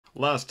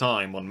Last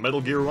time on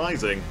Metal Gear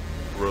Rising,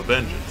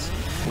 Revengeance.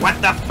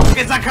 What the f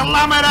is a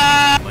kilometer?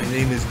 My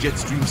name is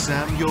Jetstream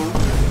Sam, yo.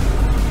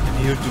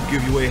 I'm here to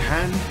give you a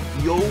hand,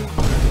 yo.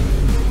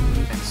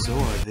 And so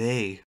are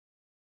they.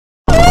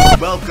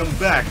 Welcome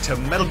back to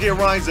Metal Gear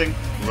Rising,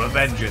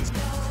 Revengeance.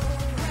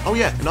 Oh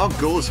yeah, and our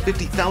goal is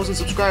 50,000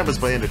 subscribers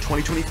by the end of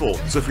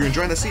 2024. So if you're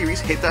enjoying the series,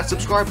 hit that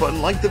subscribe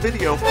button, like the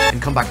video,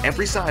 and come back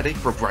every Saturday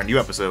for a brand new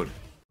episode.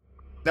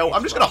 Now,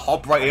 I'm just gonna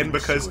hop right in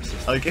because,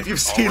 like, if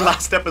you've seen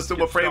last episode,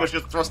 we're pretty much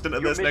just thrust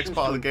into this next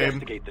part of the game.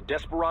 Investigate the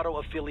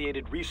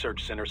Desperado-affiliated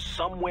research center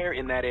somewhere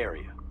in that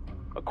area.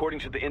 According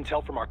to the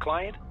intel from our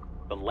client,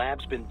 the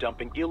lab's been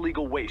dumping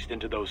illegal waste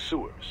into those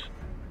sewers.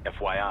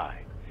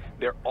 FYI,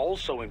 they're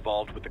also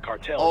involved with the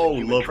cartel in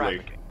human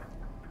trafficking.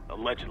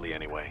 Allegedly,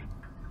 anyway.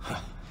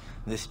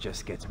 This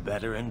just gets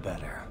better and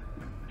better.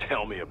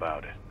 Tell me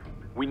about it.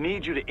 We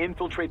need you to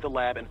infiltrate the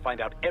lab and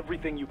find out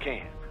everything you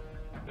can.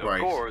 Of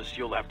course,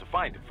 you'll have to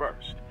find it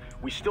first.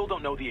 We still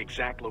don't know the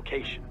exact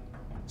location.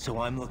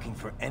 So I'm looking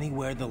for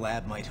anywhere the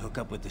lab might hook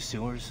up with the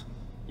sewers?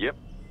 Yep.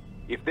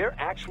 If they're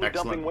actually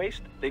dumping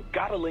waste, they've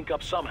got to link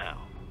up somehow.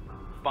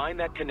 Find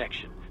that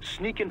connection,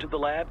 sneak into the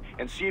lab,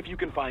 and see if you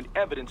can find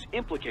evidence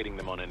implicating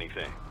them on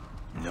anything.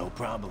 No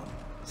problem.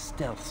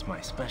 Stealth's my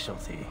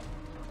specialty.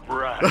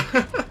 Right.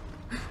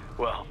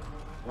 Well,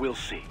 we'll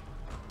see.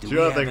 Do we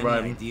have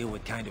any idea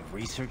what kind of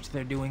research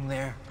they're doing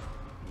there?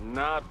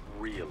 Not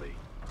really.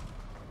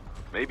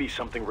 Maybe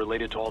something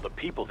related to all the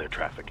people they're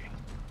trafficking.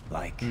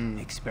 Like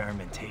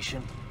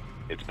experimentation?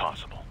 It's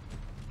possible.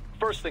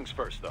 First things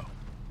first, though.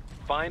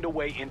 Find a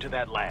way into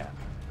that lab.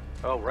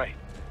 Oh, right.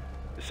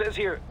 It says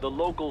here the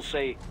locals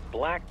say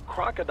black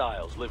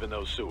crocodiles live in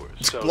those sewers.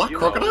 So, black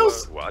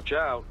crocodiles? Watch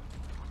out.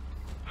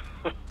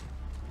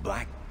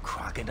 Black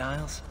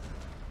crocodiles?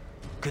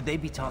 Could they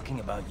be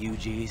talking about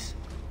UGs?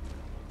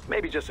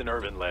 Maybe just an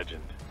urban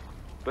legend.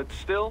 But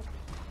still,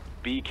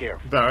 be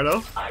careful. Fair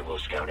enough. I will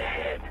scout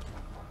ahead.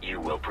 You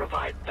will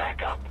provide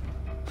backup.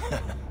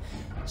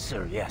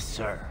 Sir, yes,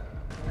 sir.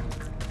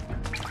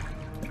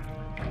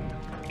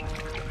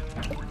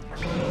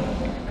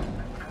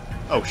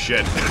 Oh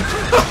shit.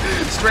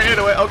 Straight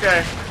into it,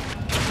 okay.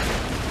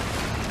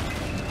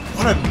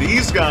 What are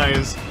these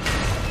guys?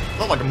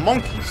 Look like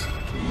monkeys.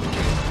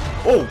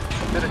 Oh!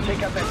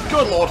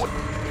 Good lord!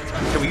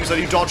 Can we use that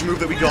new dodge move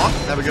that we got?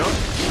 There we go.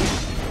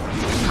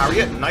 Parry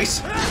it,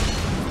 nice.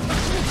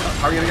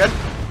 Parry it again.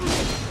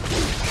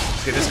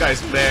 Okay, this guy's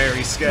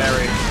very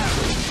scary.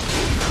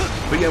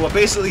 But yeah, we're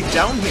basically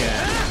down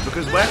here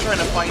because we're trying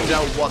to find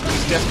out what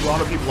these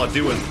Desperado people are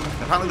doing.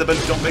 Apparently they've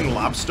been dumping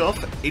lab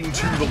stuff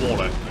into the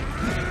water.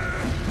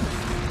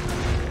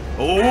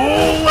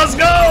 Oh, let's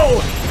go!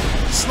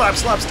 Slap,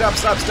 slap, stab,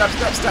 stab, stab,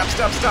 stab, stab,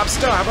 stab, stab,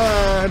 stab,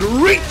 and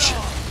reach!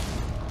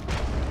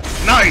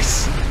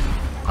 Nice!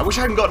 I wish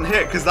I hadn't gotten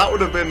hit, because that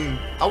would have been...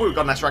 I would have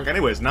gotten S rank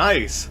anyways.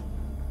 Nice!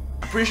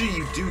 I'm pretty sure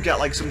you do get,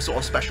 like, some sort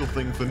of special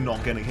thing for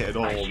not getting hit at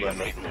all. I see a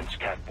maintenance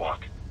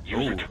catwalk.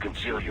 Use it to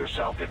conceal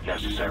yourself if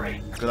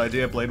necessary. Good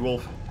idea, Blade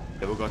Wolf.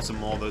 Yeah, we've got some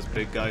more of those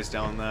big guys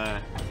down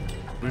there.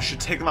 We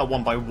should take them out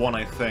one by one,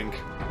 I think.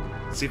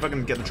 See if I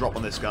can get the drop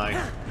on this guy.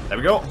 There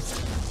we go.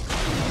 Let's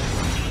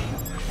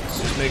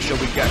just make sure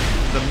we get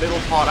the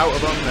middle part out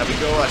of them. There we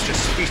go. Let's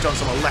just feast on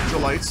some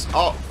electrolytes.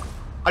 Oh,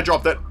 I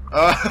dropped it.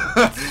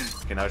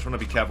 Okay, now I just want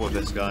to be careful with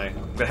this guy.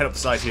 I'm gonna head up the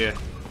side here.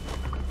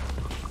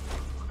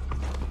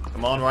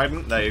 Come on,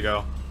 Raiden. There you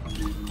go.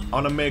 I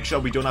want to make sure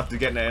we don't have to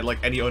get into, like,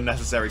 any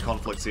unnecessary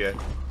conflicts here.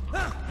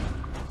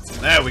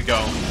 There we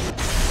go.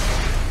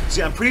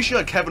 See, I'm pretty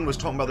sure Kevin was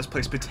talking about this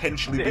place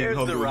potentially being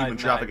home to a human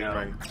trafficking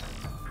ring.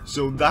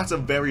 So that's a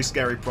very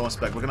scary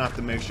prospect. We're gonna have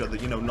to make sure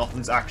that, you know,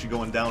 nothing's actually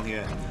going down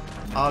here.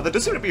 There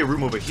does seem to be a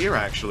room over here,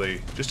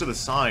 actually. Just to the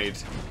side.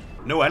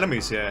 No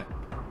enemies here.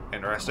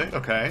 Interesting,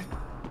 okay.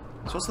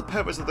 So what's the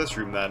purpose of this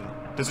room, then?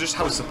 Does it just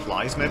house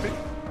supplies, maybe?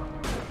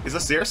 Is there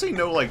seriously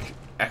no, like,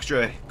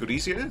 extra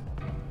goodies here?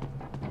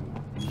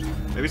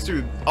 Maybe it's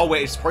through... Oh,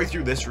 wait, it's probably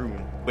through this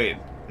room. Wait,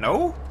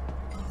 no?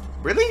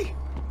 Really?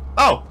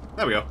 Oh,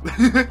 there we go.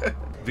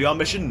 VR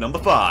mission number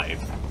 5.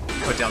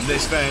 Put down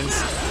this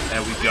fence.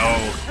 There we go.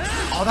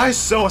 Oh, that is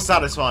so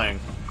satisfying.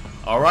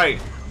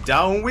 Alright,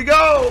 down we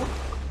go!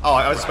 Oh,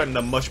 I was expecting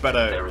a much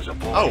better... There is a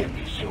boy in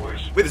these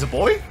sewers. Wait, there's a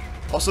boy?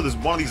 Also, there's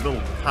one of these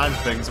little hand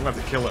things. I'm gonna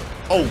have to kill it.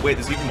 Oh, wait,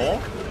 there's even more?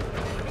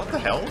 What the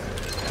hell?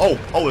 Oh,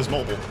 there's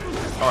multiple.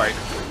 Alright.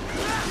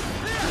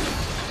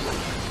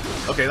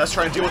 Okay, let's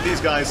try and deal with these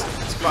guys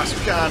as fast as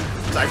we can.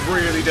 Because I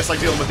really dislike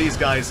dealing with these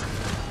guys.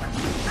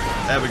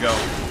 There we go.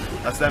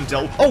 That's them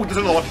dealt. Oh, there's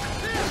another one.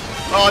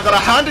 Oh, I got a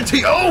hand into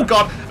you. Oh,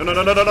 God. No, no,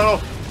 no, no, no, no.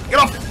 Get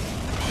off.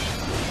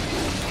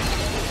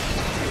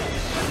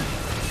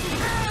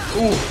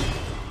 Ooh.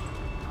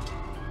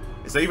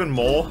 Is there even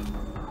more?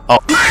 Oh.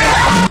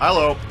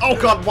 Hello. Oh,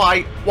 God,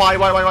 why? Why?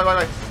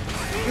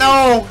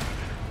 No!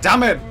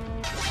 Damn it.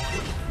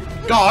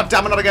 God,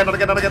 damn it, not again, not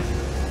again, not again.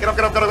 Get up,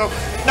 get up, get up, get up.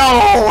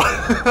 No!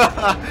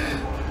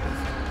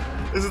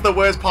 This is the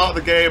worst part of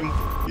the game.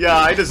 Yeah,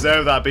 I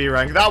deserve that B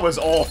rank. That was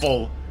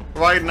awful.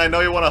 Raiden, I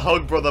know you want a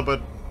hug, brother,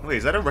 but... Wait,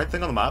 is that a red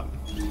thing on the map?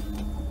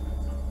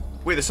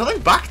 Wait, there's something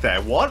back there.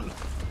 What?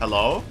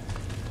 Hello?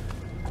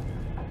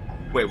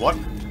 Wait, what?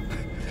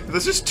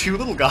 There's just two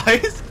little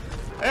guys?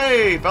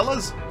 Hey,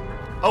 fellas.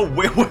 Oh,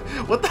 wait,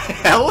 what the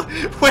hell?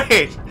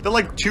 Wait, they're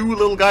like two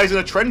little guys in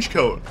a trench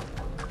coat.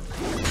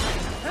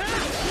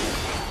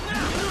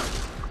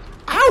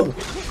 Ow!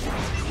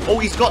 Oh,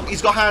 he's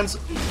got hands.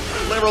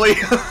 Literally.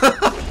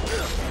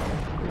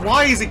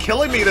 Why is he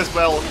killing me this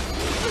well?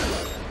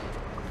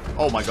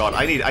 Oh my god,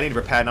 I need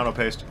repair nano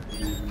paste.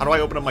 How do I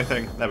open up my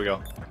thing? There we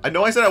go. I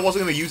know I said I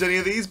wasn't going to use any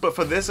of these, but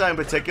for this in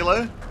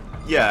particular,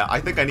 yeah, I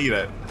think I need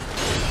it.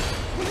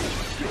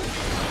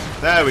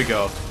 There we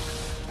go.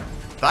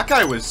 That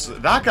guy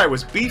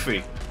was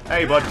beefy.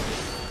 Hey, bud.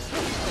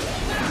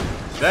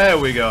 There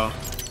we go.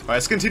 Alright,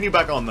 let's continue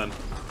back on then.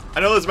 I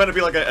know there's meant to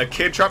be like a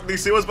kid trapped in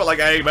these sewers, but like,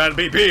 hey man,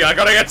 BP, I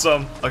gotta get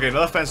some. Okay,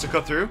 another fence to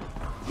cut through.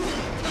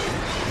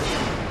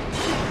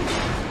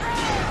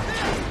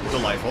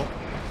 Delightful.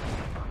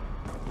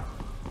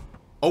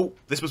 Oh,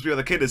 this must be where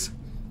the kid is.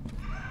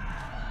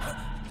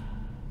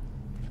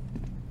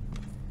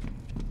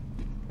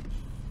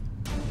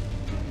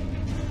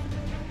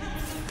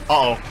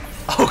 Uh-oh.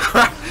 Oh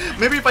crap!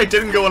 Maybe if I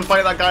didn't go and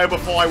fight that guy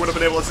before, I would have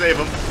been able to save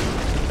him.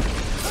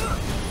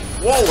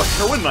 Whoa, a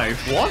throwing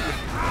knife? What?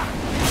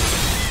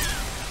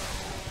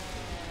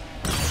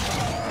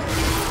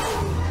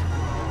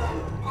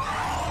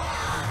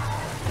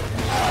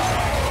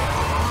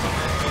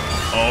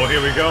 Oh,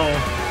 here we go.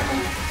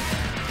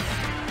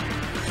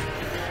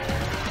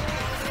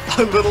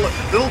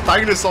 little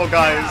dinosaur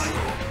guys.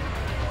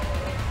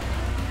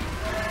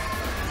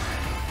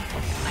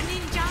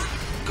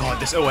 God,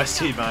 this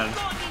OST, man.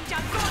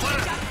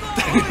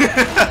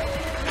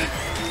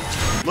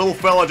 Little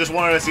fella just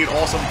wanted to see an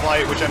awesome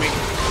fight, which I mean,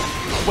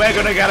 we're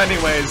gonna get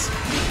anyways.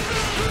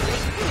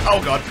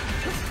 Oh god.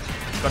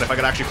 God, if I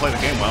could actually play the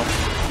game well.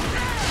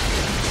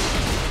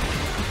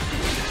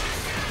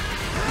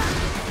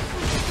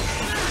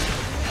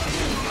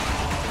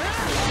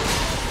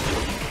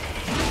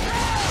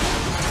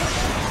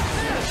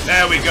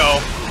 There we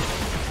go.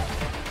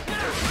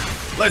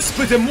 Let's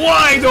split him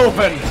wide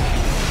open.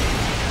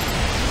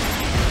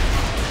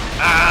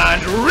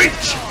 And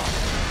reach!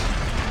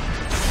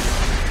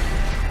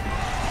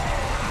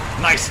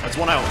 Nice, that's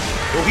one out.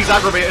 Oh, he's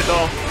aggravated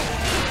though.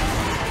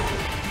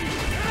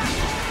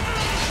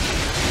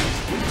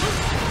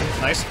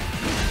 Nice.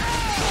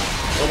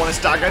 Don't want to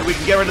stagger, we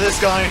can get rid of this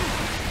guy.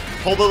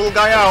 Pull the little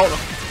guy out.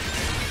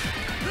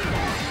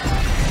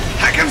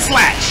 Hack and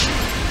slash!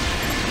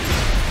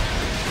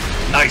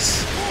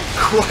 Nice.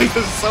 Christ,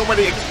 there's so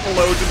many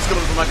explosions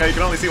coming from that guy, you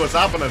can only see what's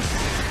happening.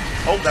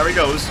 Oh, there he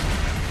goes.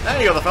 There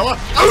you go, the fella.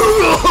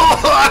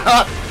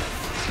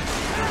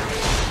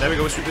 There we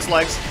go, sweep his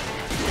legs.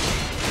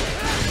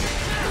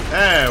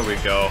 There we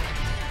go.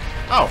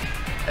 Oh,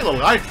 hey little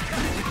guy.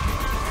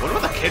 Wonder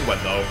where the kid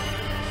went though.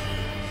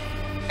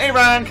 Hey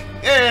rank!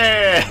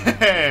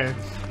 Yeah!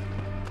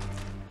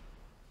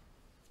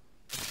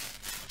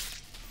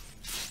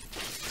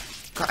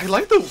 I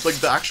like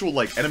the actual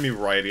enemy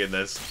variety in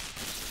this.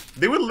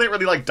 They were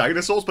literally like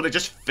dinosaurs, but it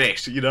just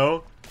fit, you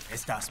know?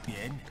 Estás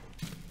bien?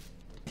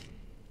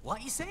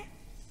 What you say?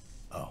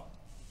 Oh.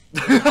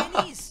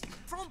 Chinese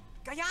from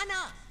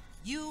Guyana.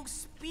 You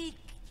speak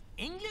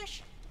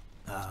English?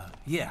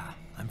 Yeah,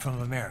 I'm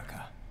from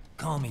America.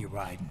 Call me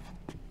Raiden.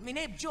 My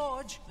name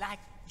George, like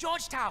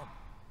Georgetown.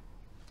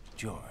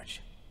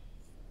 George.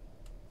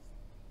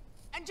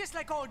 And just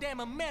like all damn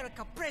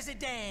America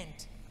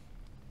president.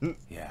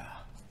 Yeah.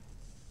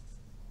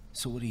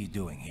 So what are you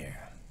doing here?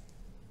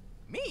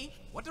 Me?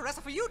 What the rest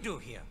of you do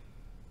here?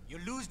 You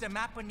lose the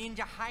map of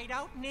Ninja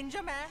Hideout,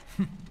 Ninja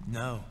Man?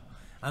 No,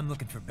 I'm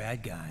looking for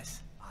bad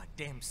guys. Ah,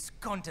 damn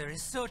Skunter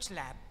research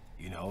lab.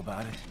 You know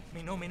about it?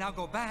 Me know me now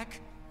go back.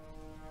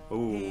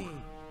 Ooh. Hey,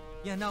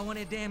 you're not one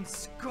of them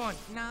skunt,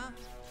 nah?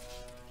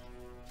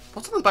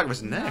 What's on the back of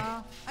his neck?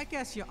 Nah, I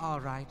guess you're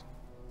alright.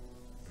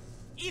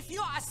 If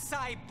you're a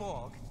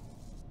cyborg,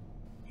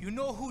 you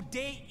know who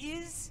they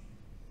is?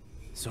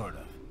 Sort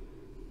of.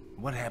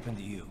 What happened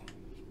to you?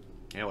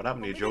 Yeah, what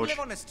happened to you, They George? live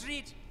on the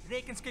street,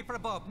 rake and scrape for a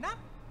bob, nah?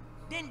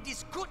 Then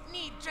this good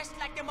need dressed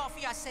like the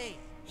mafia say,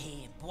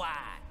 hey boy,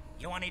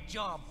 you want a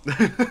job?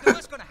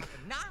 What's gonna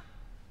happen, nah?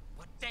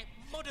 But that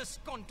mother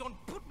skunt don't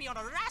put me on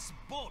a ras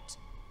boat.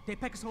 They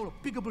pack us all a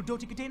pickable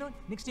dirty container.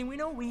 Next thing we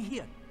know, we're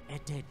here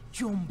at that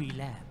zombie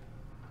lab.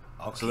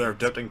 Okay. So they're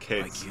abducting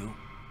kids. Like you?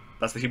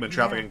 That's the human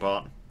trafficking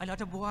part. A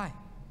lot of boy.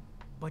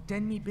 But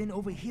then me been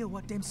over here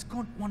what them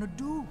skunt wanna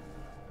do.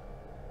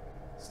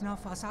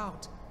 Snuff us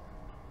out.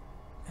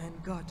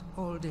 And got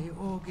all the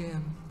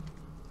organ.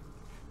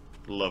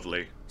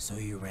 Lovely. So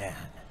you ran.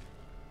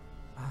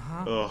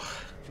 Uh-huh. Ugh.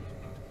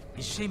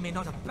 Is she me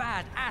not a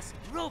bad-ass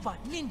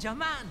robot ninja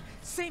man,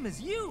 same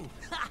as you?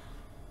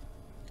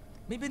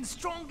 Me been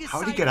strongest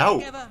How'd he get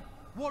out? ever.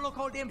 Warlock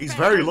all them He's bad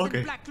very guys in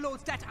lucky. black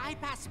clothes that eye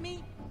pass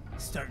me.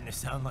 Starting to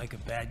sound like a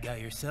bad guy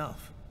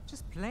yourself.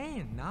 Just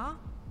playing, nah?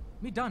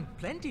 Me done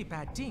plenty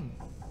bad thing.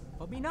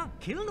 But me not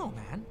kill no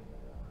man.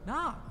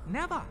 Nah,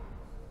 never.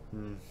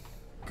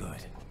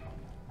 Good.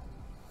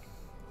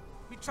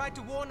 We tried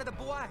to warn the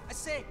boy. I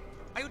say,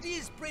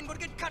 IOD's brain would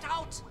get cut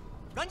out.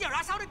 Run your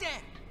ass out of there.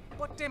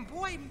 But them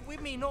boy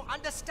with me no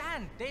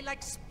understand. They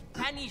like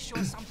Spanish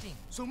or something.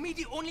 So me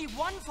the only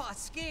one for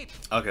escape.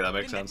 Okay, that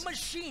makes then sense. That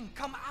machine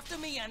come after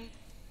me and...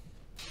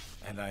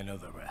 And I know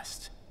the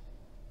rest.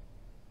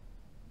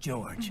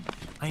 George,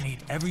 I need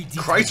every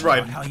detail Christ, about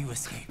right. how you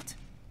escaped.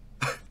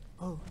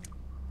 Oh.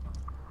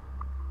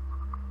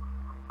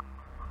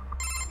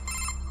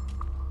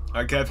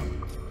 Alright, Kev.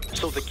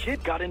 So the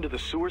kid got into the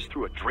sewers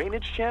through a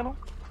drainage channel?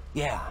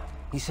 Yeah,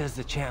 he says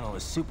the channel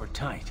is super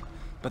tight,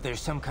 but there's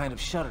some kind of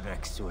shutter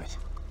next to it.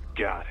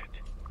 Got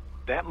it.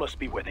 That must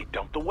be where they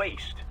dumped the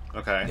waste.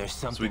 Okay, There's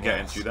so we something get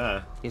else. into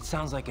there. It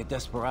sounds like a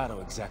Desperado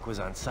exec was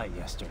on site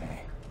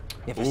yesterday.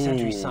 If a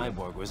Sentry Ooh.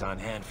 Cyborg was on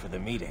hand for the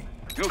meeting.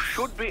 You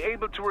should be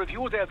able to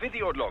review their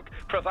video log,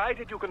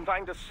 provided you can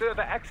find a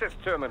server access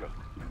terminal.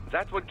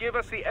 That would give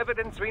us the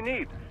evidence we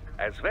need,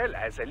 as well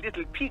as a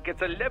little peek at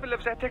the level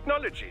of their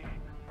technology.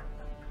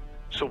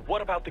 So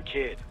what about the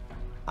kid?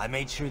 I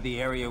made sure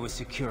the area was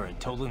secure and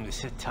told him to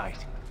sit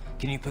tight.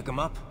 Can you pick him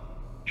up?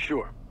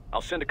 Sure.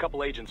 I'll send a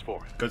couple agents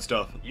for it. Good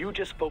stuff. You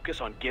just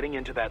focus on getting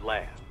into that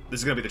lab. This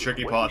is gonna be the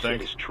tricky What part, you I said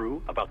think. is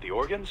true about the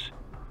organs?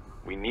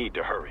 We need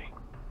to hurry.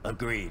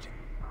 Agreed.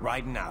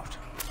 Riding out.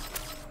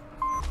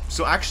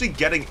 So actually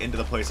getting into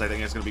the place, I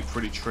think, is gonna be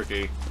pretty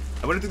tricky.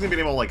 I wonder if there's gonna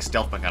be any more, like,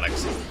 stealth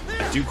mechanics.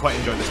 I do quite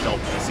enjoy the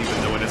stealth, even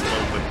though it is a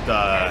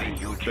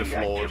little bit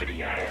flawed.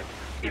 Activity ahead.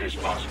 It is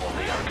possible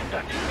they are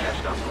conducting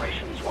test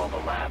operations while the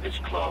lab is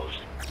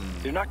closed.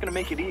 They're not gonna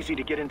make it easy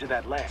to get into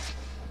that lab.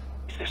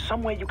 Is there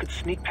some way you could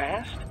sneak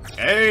past?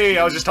 Hey,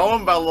 I was just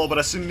talking about a little bit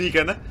of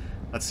sneaking.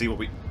 Let's see what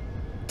we...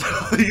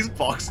 These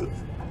boxes.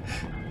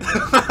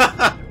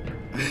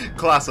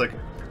 Classic.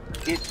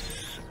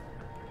 It's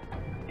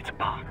a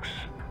box.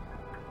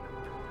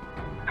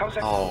 How's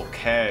that? Oh,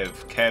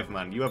 Kev,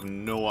 man, you have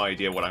no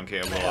idea what I'm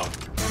capable of.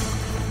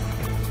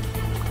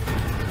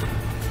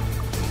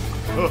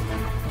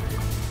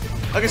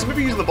 I guess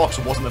maybe using the box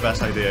wasn't the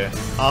best idea.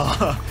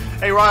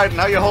 Hey, Ryden,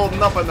 how you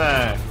holding up in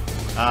there?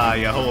 Ah,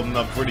 you're holding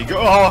up pretty good.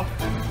 Oh!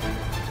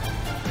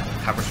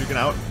 Camera's freaking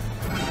out.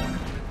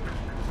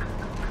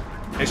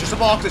 It's just a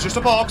box, it's just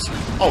a box.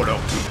 Oh, no.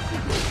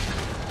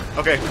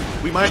 Okay,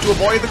 we managed to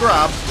avoid the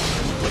grab.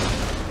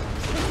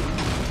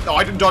 No,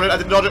 I didn't dodge it, I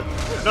didn't dodge it.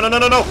 No, no, no,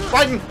 no, no.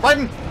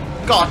 Ryden!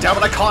 God damn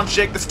it, I can't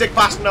shake the stick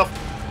fast enough.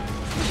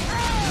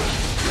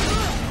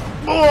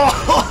 Oh!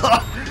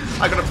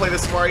 I gotta play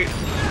this right.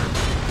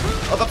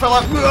 Other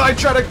fella, I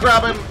try to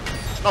grab him.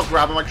 Not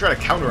grab him, I try to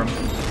counter him.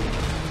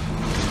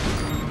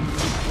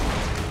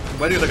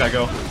 Where did the other guy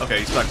go? Okay,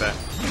 he's back there.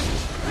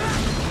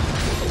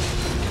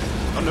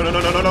 Oh, no, no, no,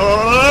 no, no, no, no,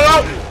 no,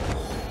 no, no!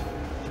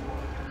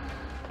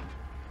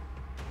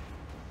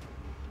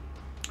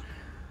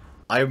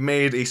 I have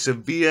made a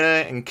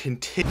severe and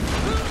continuous...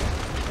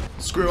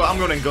 Screw it, I'm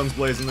going in guns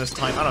blazing this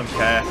time, I don't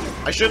care.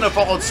 I shouldn't have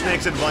followed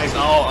Snake's advice.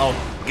 Oh,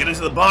 get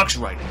into the box,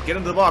 right? Get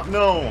into the box,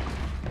 no!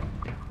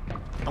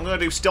 I'm gonna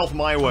do stealth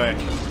my way.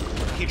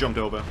 He jumped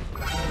over.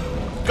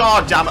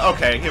 God damn it,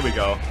 okay, here we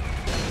go.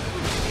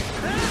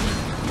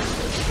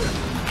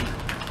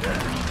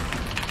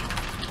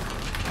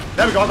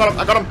 There we go,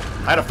 I got him.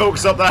 I had to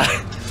focus up there.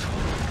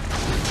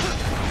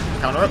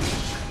 Counter it.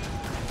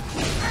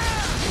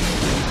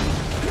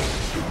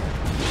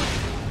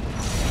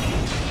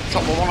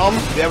 Chop one on.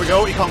 There we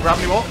go, he can't grab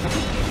anymore.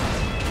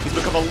 He's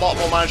become a lot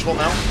more manageable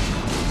now.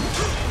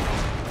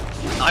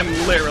 I'm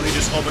literally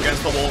just up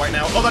against the wall right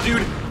now. Oh, that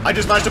dude! I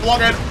just managed to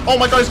block it! Oh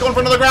my god, he's going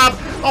for another grab!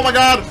 Oh my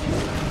god!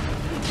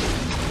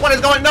 What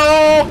is going?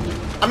 No!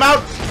 I'm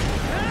out!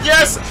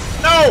 Yes!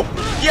 No!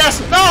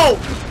 Yes! No!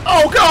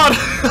 Oh god!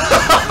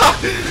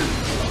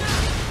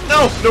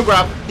 No! No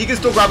grab. He can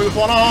still grab me with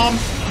one arm.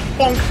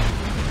 Bonk!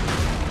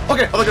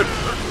 Okay, oh, they're good.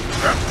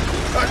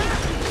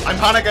 I'm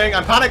panicking,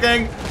 I'm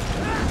panicking!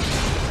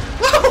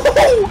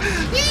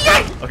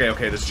 Yes! Okay,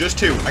 okay, there's just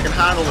two. I can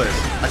handle this.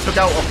 I took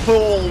out a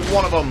full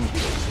one of them.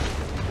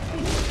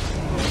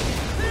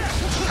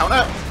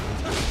 Counter.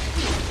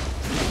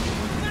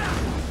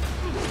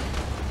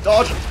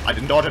 Dodge. I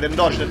didn't dodge, I didn't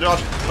dodge, I didn't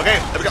dodge. Okay,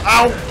 there we go.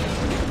 Ow!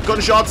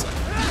 Gunshots.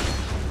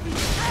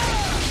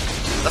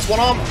 That's one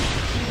arm.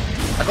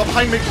 I got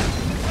behind me.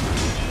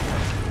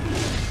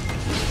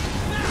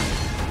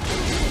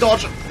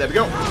 Dodge. There we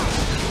go.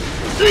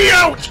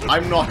 Ouch!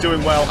 I'm not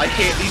doing well. I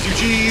hate these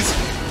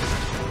UGs.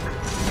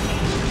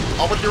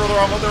 Oh, with your other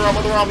arm,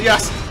 other arm,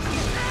 yes!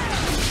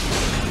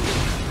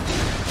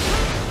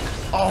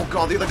 Oh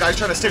god, the other guy's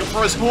trying to stick up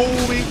for us.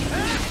 Holy!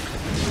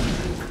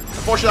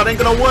 Unfortunately, that ain't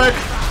gonna work,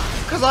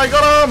 because I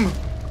got him!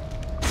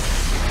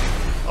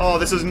 Oh,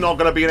 this is not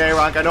gonna be an A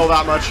rank, I know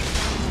that much.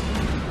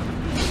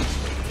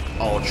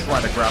 Oh,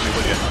 try to grab me,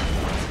 will you?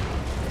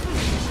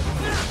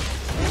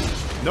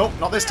 Nope,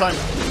 not this time.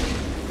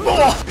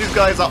 Oh, these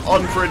guys are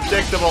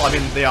unpredictable. I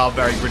mean, they are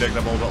very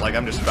predictable, but like,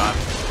 I'm just bad.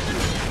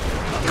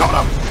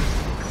 Got him!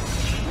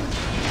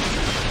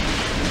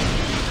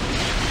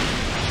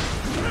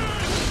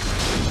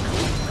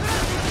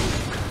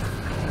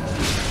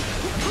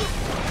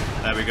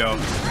 There we go.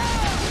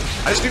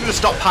 I just need you to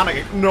stop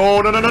panicking.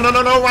 No, no, no, no, no,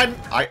 no, no, right.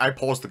 I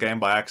paused the game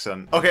by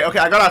accident. Okay, okay,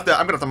 I'm gonna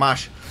have to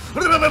mash.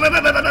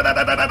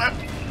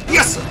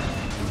 Yes!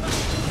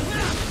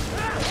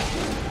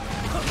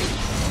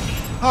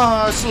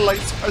 Ah,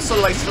 slice.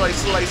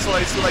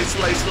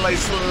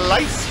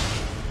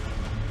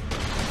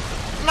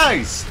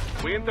 Nice!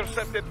 We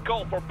intercepted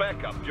call for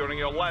backup during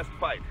your last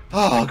fight.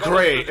 Oh, The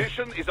great.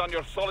 position is on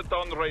your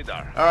Soliton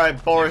radar.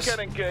 Alright, Boris. You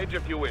can engage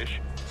if you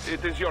wish.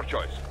 It is your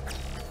choice.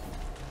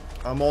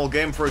 I'm all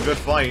game for a good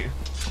fight.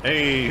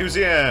 Hey, who's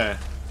here?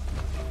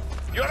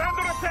 You're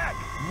under attack!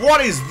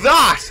 What is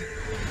that?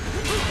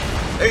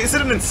 Is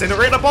it an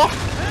incinerator bot?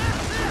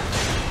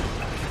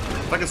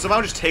 If I can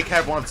somehow just take care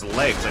of one of its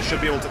legs, I should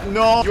be able to—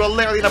 No! You are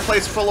literally in a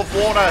place full of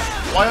water!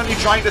 Why aren't you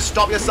trying to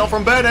stop yourself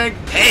from burning?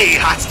 Hey,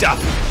 hot stuff!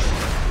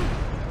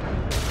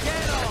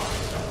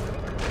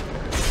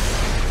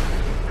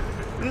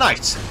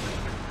 Nice!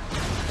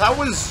 That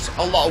was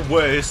a lot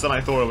worse than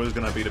I thought it was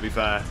gonna be, to be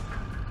fair.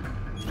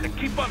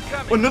 Keep on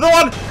coming! Another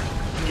one!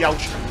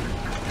 Youch.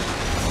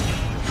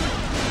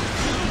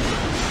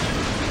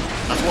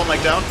 That's one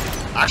leg down.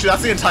 Actually,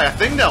 that's the entire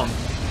thing down.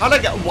 How'd I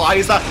get— Why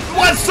is that—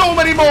 Why so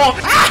many more?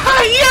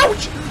 Ah,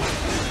 ouch!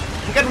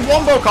 I'm getting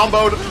wombo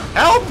comboed.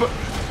 Help!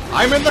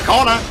 I'm in the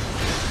corner.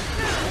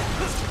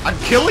 I'm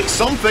killing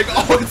something.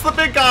 Oh, it's the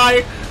big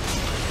guy.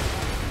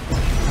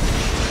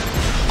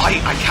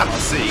 I cannot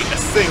see a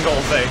single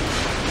thing.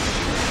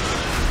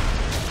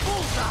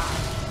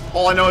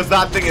 All I know is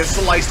that thing is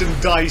sliced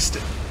and diced.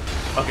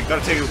 Okay,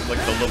 gotta take like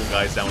the little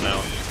guys down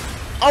now.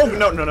 Oh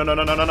no no no no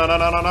no no no no no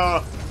no no!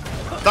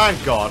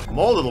 Thank God,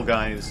 more little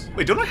guys.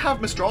 Wait, don't I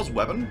have Mistral's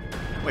weapon?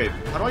 Wait,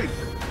 how do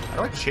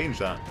I change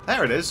that?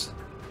 There it is.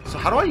 So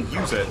how do I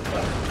use it?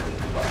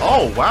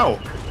 Oh wow,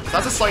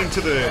 that's assigned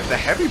to the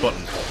heavy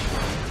button.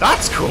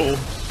 That's cool.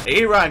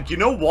 A rank, you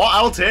know what?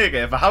 I'll take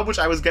it for how much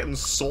I was getting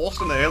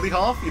sauced in the early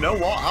half. You know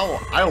what?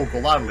 I'll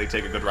gladly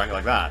take a good rank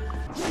like that.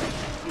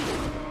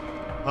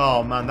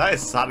 Oh man, that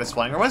is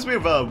satisfying. It reminds me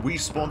of Wii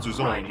Sponsor's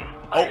Own. Right.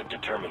 I have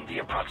determined the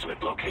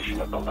approximate location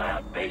of the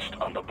lab based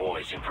on the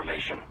boy's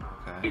information.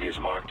 Okay. It is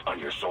marked on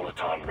your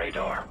Soliton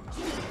radar.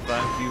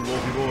 Thank you,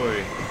 Wolfie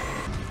boy.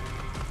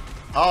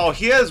 Oh,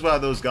 here's where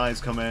those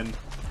guys come in.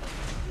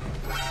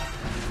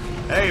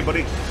 Hey,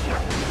 buddy.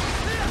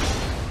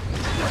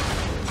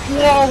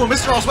 Whoa,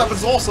 Mistral's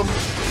weapon's awesome.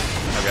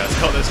 Okay, let's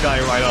cut this guy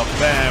right off.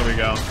 There we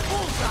go.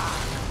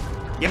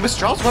 Yeah,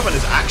 Mistral's weapon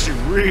is actually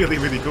really,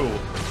 really cool.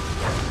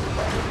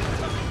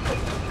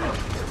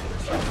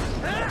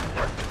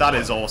 That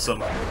is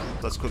awesome.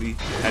 Let's quickly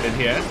head in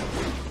here.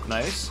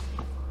 Nice.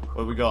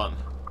 What have we got?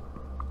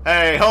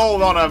 Hey,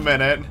 hold on a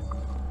minute.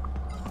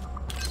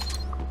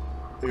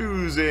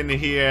 Who's in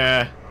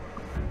here?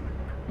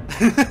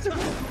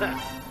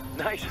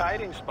 Nice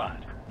hiding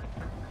spot.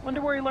 Wonder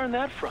where he learned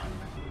that from.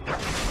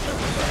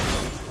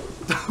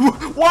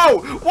 Whoa!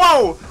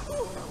 Whoa!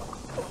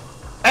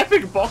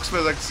 Epic box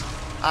physics.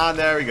 And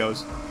there he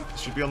goes.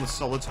 Should be on the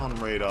Soliton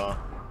radar.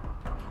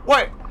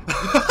 Wait!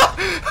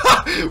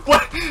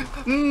 What?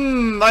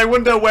 I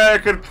wonder where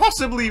it could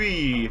possibly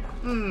be.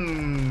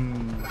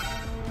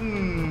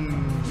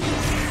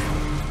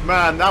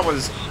 Man, that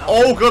was—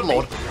 Oh, good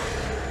lord.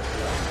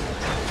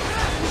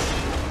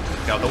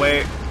 Get out of the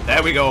way.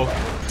 There we go.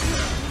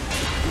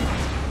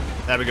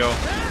 There we go.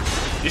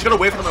 You just gotta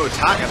wait for them to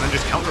attack and then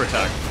just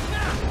counterattack.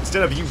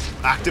 Instead of you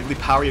actively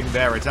parrying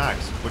their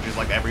attacks, which is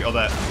like every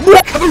other—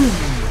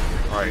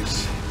 Kaboom! Right.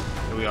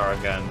 Here we are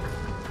again.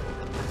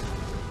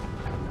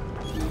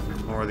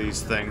 More of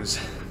these things.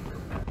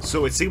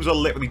 So it seems we're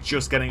literally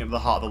just getting into the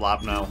heart of the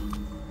lab now.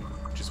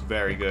 Which is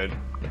very good.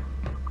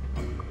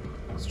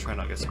 Let's try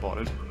not to get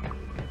spotted.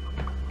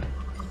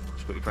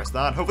 Just quickly press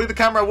that. Hopefully the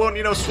camera won't,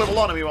 you know, swivel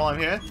onto me while I'm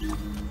here.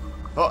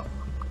 Oh,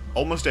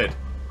 almost did.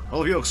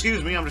 Well, if you'll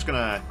excuse me, I'm just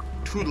gonna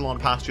toodle on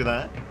past you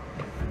there.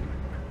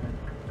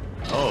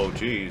 Oh,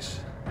 jeez.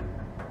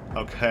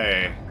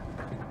 Okay.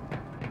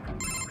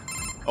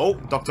 Oh,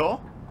 Doctor?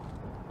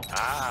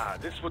 Ah,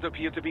 this would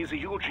appear to be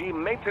the UG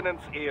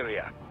maintenance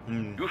area.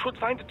 You should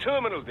find a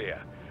terminal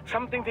there.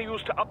 Something they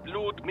use to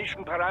upload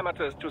mission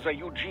parameters to the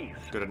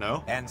UGs. Good to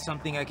know. And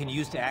something I can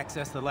use to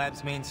access the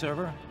lab's main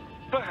server?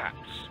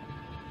 Perhaps.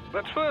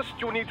 But first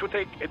you need to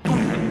take a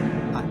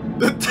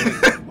dump.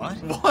 What?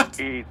 What?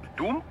 A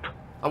dump?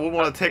 I wouldn't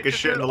want to take a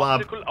shit in the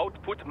lab. Optical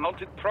output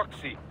mounted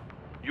proxy.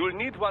 You'll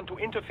need one to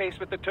interface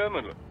with the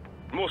terminal.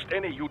 Most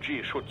any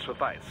UG should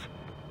suffice.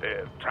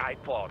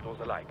 Tripod or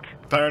the like.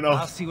 Fair I'll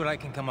enough. see what I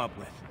can come up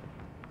with.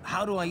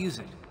 How do I use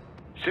it?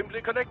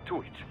 Simply connect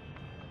to it.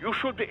 You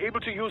should be able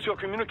to use your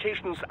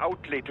communications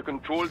outlet to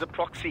control the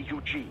proxy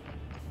UG.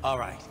 All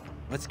right,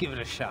 let's give it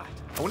a shot.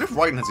 I wonder if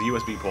Raiden has a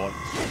USB port.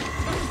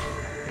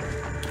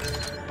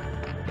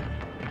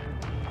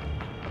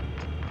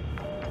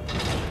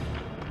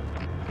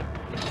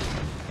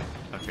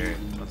 Okay,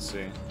 let's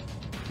see.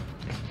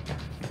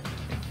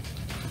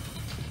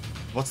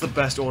 What's the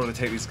best order to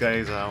take these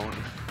guys out?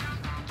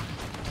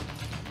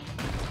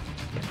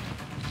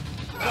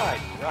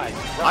 Right.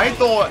 I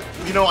thought,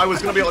 you know, I was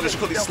gonna be able to just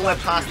quickly slip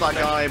past that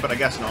guy, but I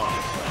guess not.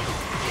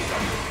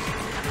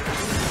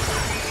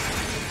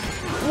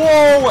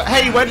 Whoa!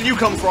 Hey, where did you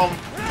come from?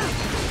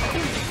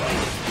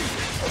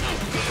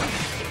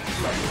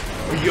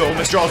 Yo,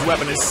 Mr. O's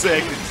weapon is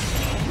sick.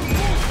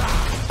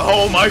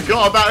 Oh my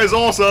god, that is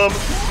awesome!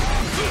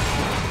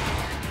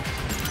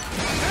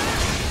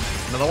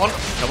 Another one.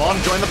 Come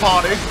on, join the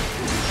party.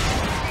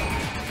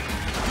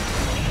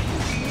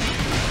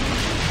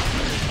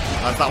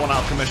 That's that one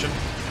out of commission.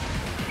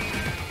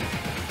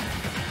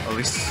 At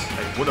least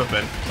it would have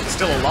been. It's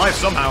still alive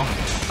somehow.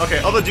 Okay,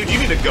 other dude, you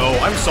need to go.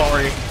 I'm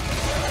sorry.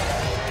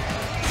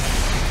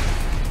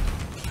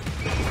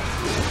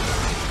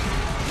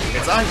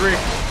 It's angry.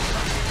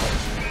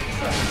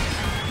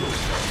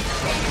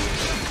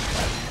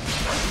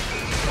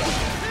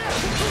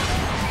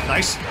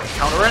 Nice.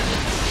 Counter it.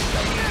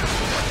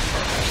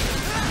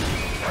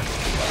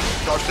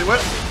 Dodge through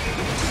it.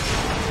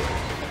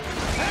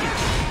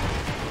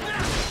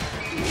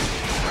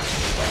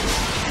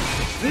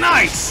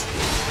 Nice!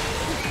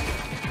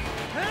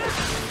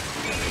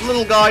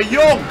 Little guy,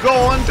 you're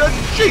going to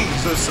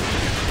Jesus!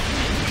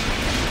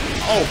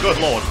 Oh, good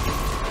lord.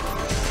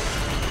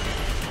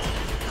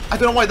 I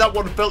don't know why that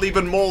one felt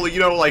even more, you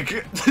know, like,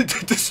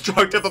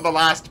 destructive than the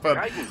last,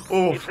 but...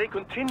 Oh. If they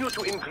continue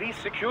to increase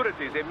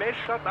security, they may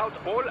shut out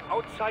all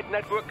outside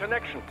network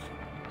connections.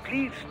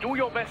 Please do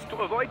your best to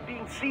avoid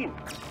being seen.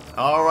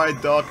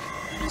 Alright, Doc.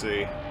 Let's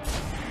see.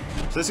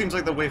 So this seems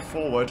like the way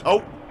forward.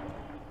 Oh!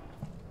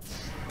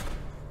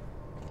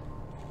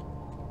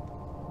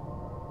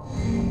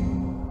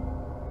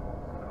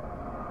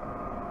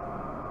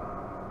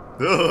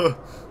 Ugh.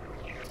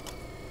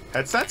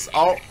 Headsets?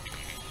 Oh.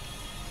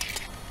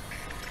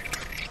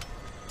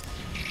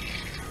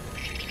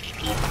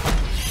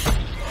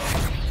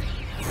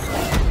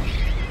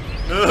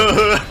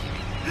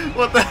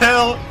 What the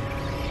hell?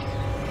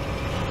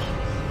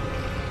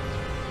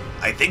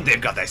 I think they've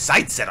got their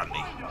sights set on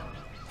me.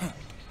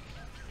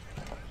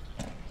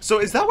 So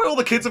is that where all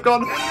the kids have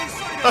gone?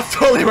 That's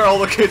totally where all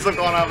the kids have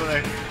gone, haven't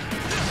they?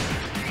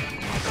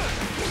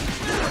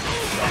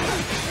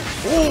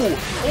 Ooh!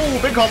 Ooh,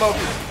 big combo!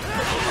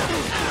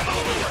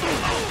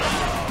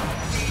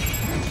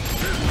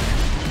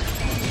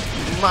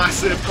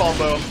 Massive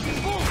combo.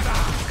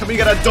 Can we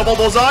get a double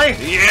bullseye?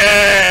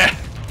 Yeah!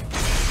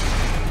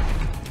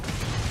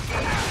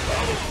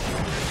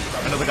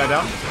 Another guy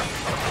down.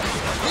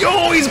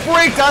 Yo, he's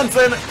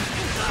breakdancing!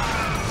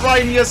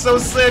 Ryan, you're so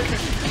sick!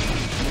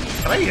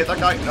 Can I hit that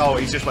guy? Oh,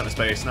 he's just went to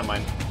space. Never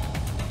mind.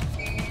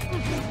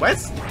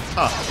 Where's?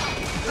 Huh.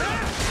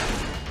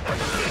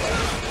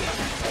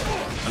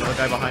 Another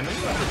guy behind me.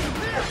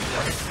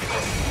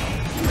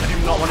 I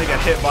do not want to get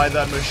hit by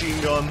that machine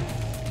gun.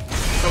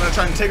 So I'm gonna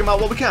try and take him out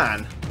while we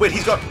can. Wait,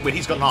 he's got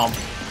an arm.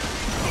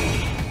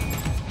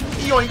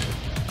 Yoink!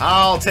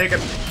 I'll take it.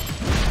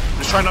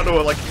 Just try not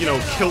to, like, you know,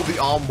 kill the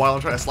arm while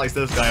I'm trying to slice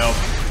this guy up.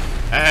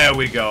 There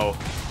we go.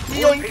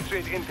 Yoink!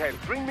 Patriot intel,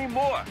 bring me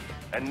more,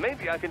 and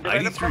maybe I can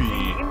develop 93.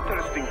 something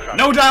interesting.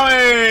 No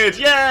damage!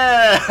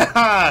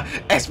 Yeah!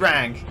 S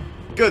rank.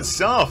 Good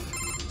stuff.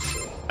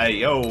 Hey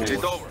yo. Is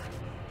it over?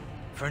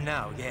 For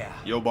now, yeah.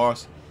 Yo,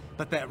 boss.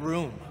 But that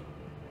room,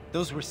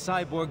 those were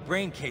cyborg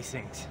brain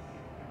casings.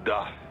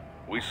 Duh,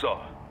 we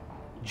saw.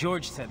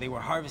 George said they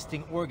were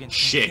harvesting organs.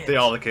 Shit, they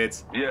are the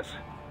kids. Yes,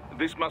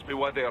 this must be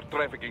why they are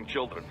trafficking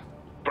children.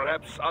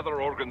 Perhaps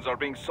other organs are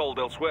being sold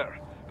elsewhere,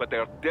 but they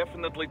are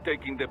definitely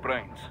taking their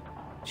brains.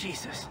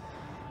 Jesus,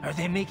 are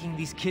they making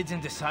these kids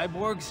into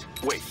cyborgs?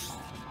 Wait,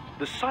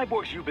 the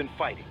cyborgs you've been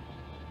fighting,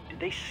 did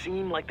they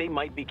seem like they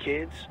might be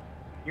kids?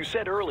 You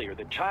said earlier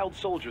that child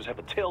soldiers have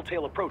a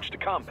telltale approach to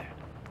combat.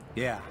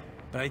 Yeah,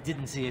 but I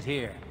didn't see it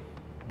here.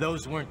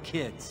 Those weren't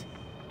kids.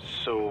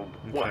 So,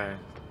 what?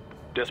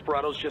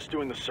 Desperados just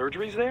doing the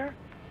surgeries there?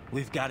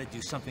 We've got to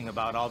do something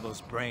about all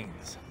those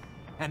brains.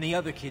 And the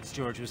other kids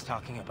George was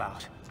talking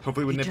about.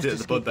 Hopefully we nipped it in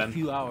the bud then. A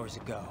few hours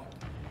ago.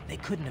 They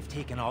couldn't have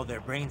taken all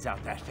their brains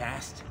out that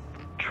fast.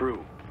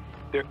 True.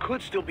 There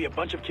could still be a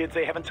bunch of kids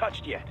they haven't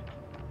touched yet.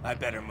 I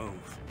better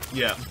move.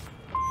 Yeah.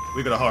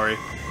 We gotta hurry.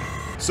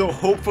 So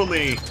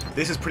hopefully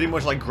this is pretty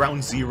much like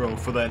ground zero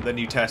for the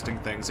new testing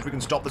things. If we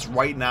can stop this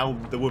right now,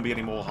 there won't be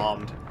any more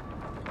harmed.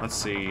 Let's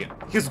see.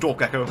 Here's the Dork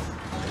Gecko.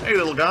 Hey,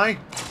 little guy.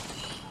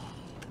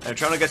 I'm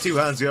trying to get two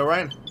hands, you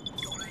alright?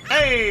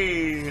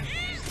 Hey!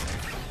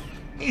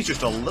 He's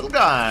just a little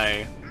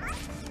guy.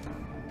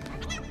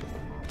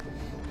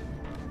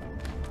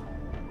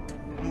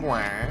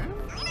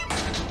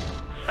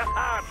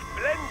 Haha,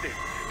 splendid!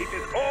 It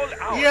is all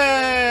ours.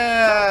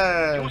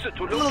 Yeah! Use it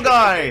to Little locate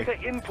guy. the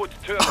data input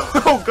terminal.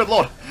 Oh, good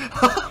lord.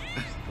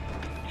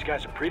 These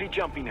guys are pretty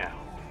jumpy now.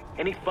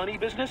 Any funny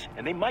business,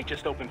 and they might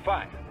just open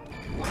fire.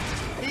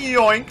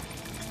 Yoink.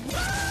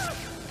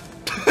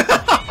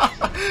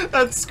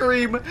 That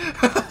scream.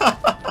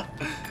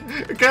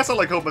 I guess I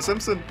like Homer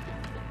Simpson.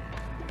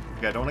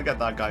 Okay, I don't want to get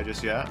that guy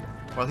just yet.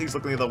 While he's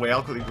looking the other way,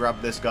 I'll quickly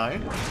grab this guy.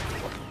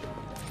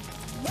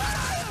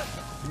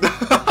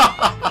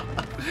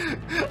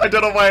 I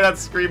don't know why that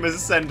scream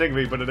is sending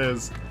me, but it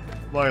is.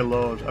 My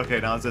lord. Okay,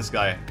 now it's this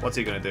guy. What's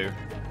he gonna do?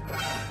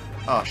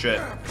 Oh,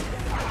 shit.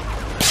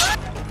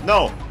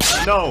 No!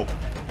 No!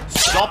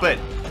 Stop it!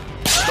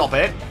 Stop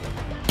it.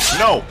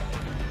 No.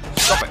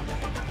 Stop it.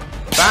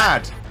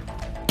 Bad.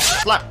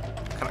 Slap.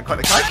 Can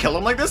I kill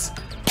him like this?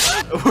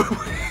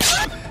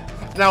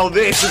 Now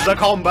this is the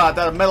combat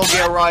that Metal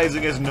Gear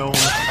Rising is known.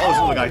 Oh, this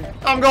is the guy.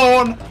 I'm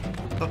going.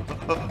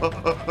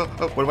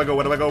 Where do I go?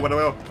 Where do I go? Where do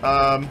I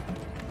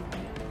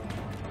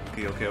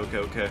go?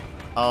 Okay.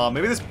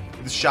 Maybe this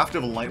shaft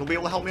of light will be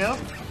able to help me out.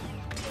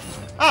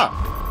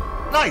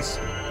 Ah, nice.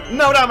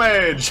 No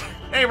damage.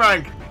 A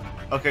rank.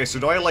 Okay, so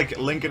do I like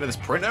link into this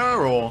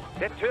printer or?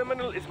 That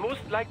terminal is most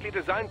likely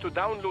designed to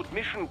download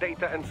mission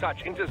data and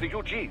such into the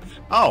UGs.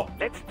 Oh.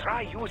 Let's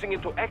try using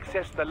it to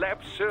access the lab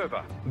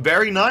server.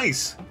 Very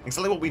nice.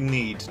 Exactly what we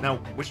need. Now,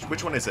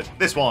 which one is it?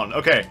 This one.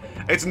 Okay.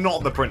 It's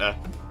not the printer.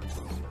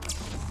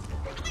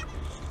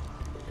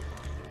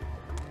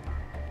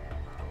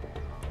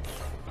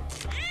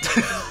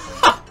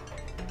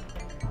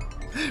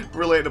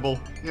 Relatable.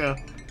 Yeah.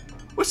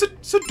 Well,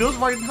 so does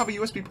Raiden have a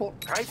USB port?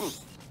 Raiden,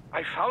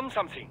 I found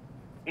something.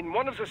 In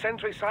one of the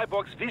Sentry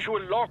Cyborg's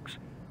visual logs.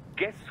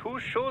 Guess who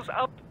shows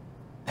up?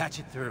 Patch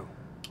it through.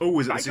 Oh,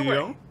 is it the Right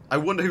CEO? away. I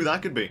wonder who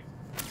that could be.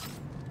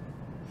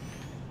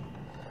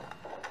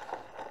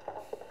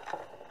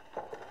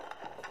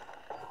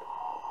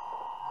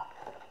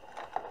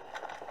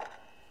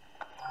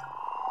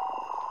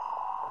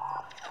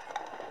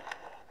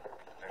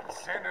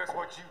 Send us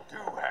what you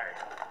do,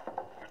 hey.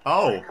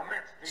 Oh,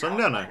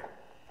 Sundowner.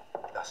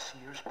 The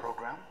Sears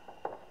program?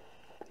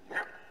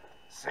 Yep.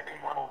 Same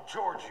one old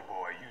Georgie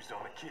boy used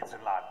on the kids in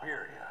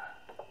Liberia.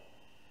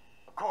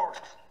 Of course,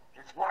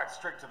 it's right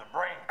straight to the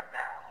brain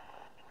now.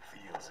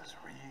 Feels as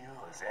real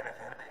as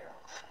anything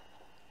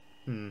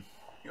else.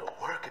 Your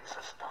work is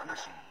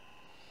astonishing.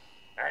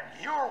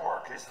 And your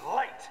work is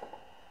late.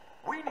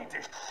 We need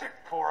this shit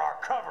before our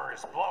cover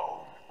is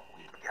blown.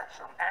 We've got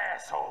some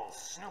assholes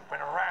snooping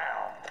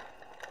around.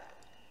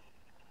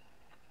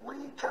 We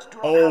just do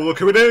Oh, not have look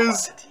who it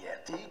is. quantity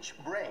yet. Each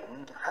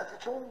brain has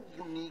its own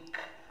unique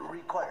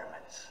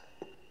requirements.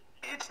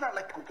 It's not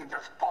like we can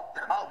just pop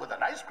them out with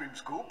an ice cream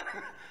scoop.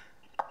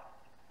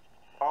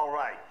 All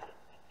right.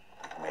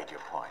 Make your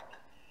point.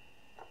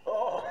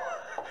 Oh,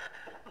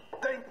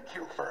 thank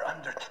you for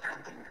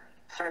understanding.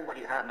 Say what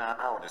you have now.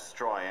 I'll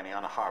destroy any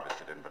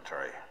unharvested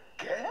inventory.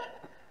 Okay?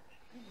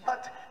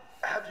 But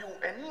have you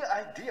any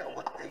idea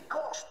what they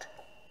cost?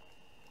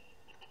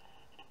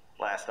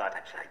 Last I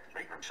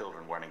checked,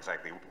 children weren't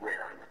exactly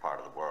rare in the part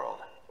of the world.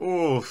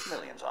 Oof.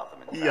 Millions of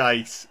them, in fact.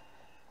 Yikes.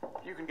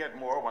 You can get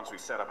more once we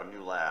set up a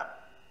new lab.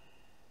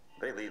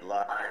 They lead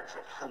lives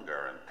of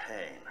hunger and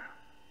pain.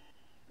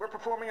 We're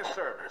performing a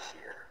service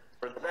here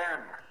for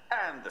them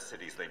and the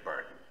cities they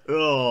burden.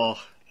 Oh.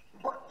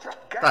 But just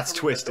That's gathering the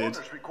twisted.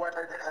 donors required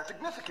a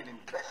significant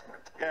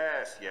investment.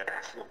 Yes, you'll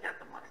get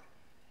the money.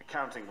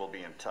 Accounting will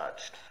be in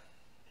touch.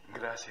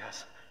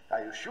 Gracias.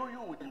 I assure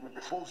you we will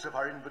dispose of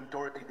our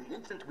inventory the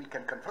instant we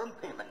can confirm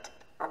payment.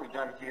 Are we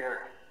done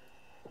here?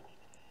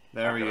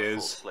 There he I've got a full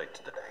is. slate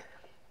today.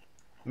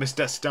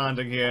 Mr.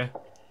 Standing here.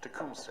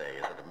 Tecumseh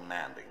is a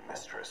demanding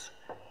mistress,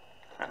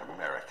 and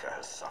America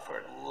has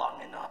suffered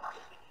long enough.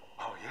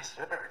 Oh, yes,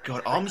 sir.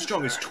 God,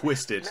 Armstrong is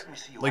twisted. Let me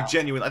see you Like, out.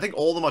 genuine. I think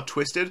all of them are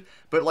twisted,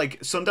 but, like,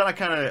 Sundowner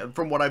kind of,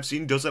 from what I've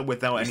seen, does it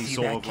without any See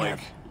sort that of, like...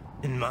 camp?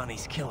 In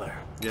Monty's killer.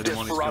 Yeah, the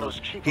one he's Desperado's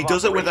killed. chief He of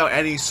does it without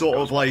operations any sort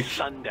of, goes by like,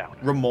 Sundowner,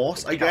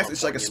 remorse, the I guess.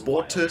 It's like a Californian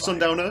sport to wildfire.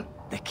 Sundowner.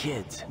 The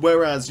kids.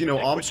 Whereas, you know,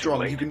 They quit too Armstrong,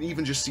 late. you can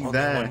even just see Only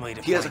there, one way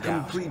to he has a find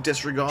out. complete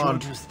disregard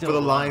George was for still the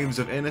alive. lives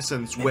of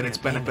innocents Maybe when it's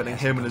the payment benefiting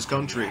hasn't him and come his through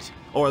country. yet.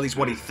 Or at least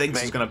what he thinks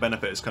is Maybe. going to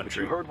benefit his But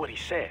country. you heard what he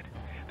said.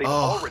 They've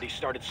Oh, already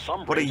started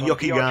some what a brains on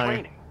yucky VR guy.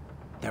 training.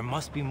 There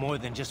must be more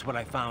than just what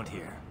I found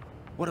here.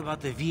 What about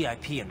the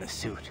VIP in the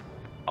suit?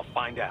 I'll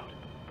find out.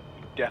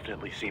 You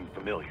definitely seem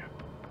familiar.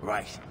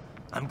 Right.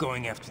 I'm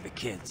going after the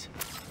kids.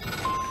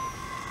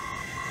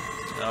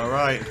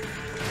 Alright.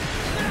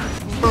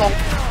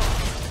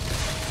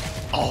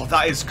 Oh,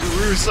 that is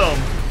gruesome.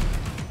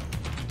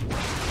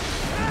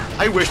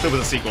 I wish there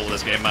was a sequel to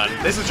this game, man.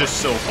 This is just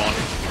so fun.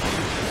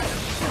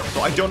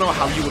 But I don't know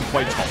how you would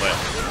quite top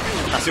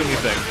it. That's the only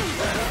thing.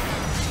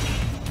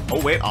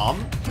 Oh, wait,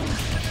 arm?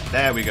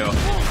 There we go.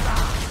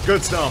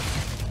 Good stuff.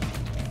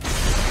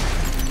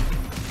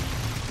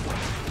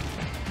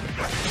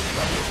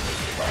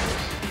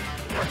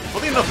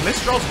 Funny enough,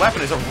 Mistral's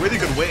weapon is a really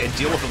good way to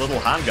deal with the little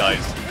hand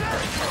guys.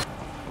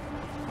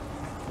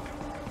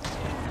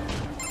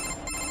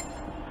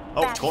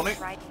 Oh, That's Tony?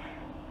 right.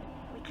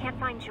 We can't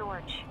find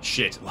George.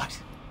 Shit. What?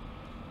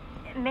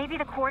 Maybe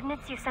the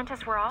coordinates you sent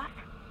us were off?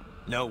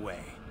 No way.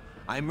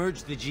 I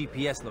merged the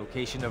GPS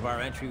location of our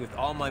entry with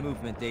all my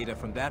movement data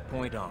from that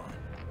point on.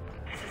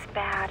 This is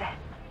bad.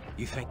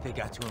 You think they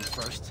got to him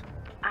first?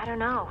 I don't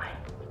know.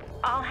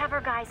 I'll have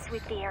our guys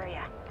sweep the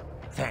area.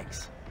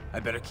 Thanks. I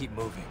better keep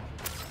moving.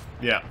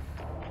 Yeah.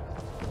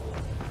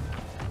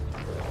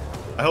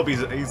 I hope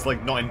he's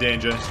like not in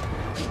danger.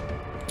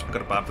 I've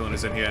got a bad feeling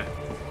he's in here.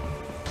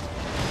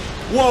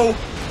 Whoa!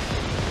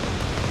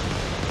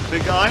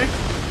 Big guy?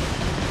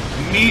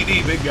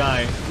 Meaty big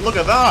guy. Look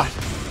at that!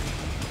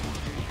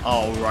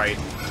 Alright.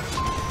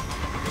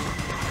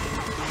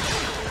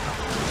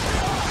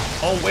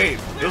 Oh wait,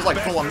 it was like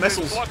full-on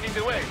missiles. Blocking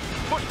the way.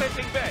 Push that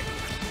thing back.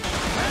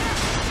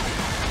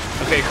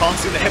 Okay, can't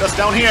seem to hit us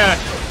down here.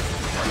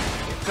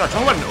 God,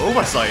 talk about an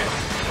oversight.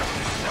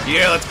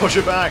 Yeah, let's push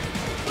it back.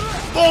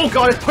 Oh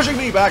god, it's pushing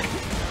me back.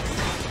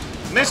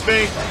 Missed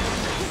me.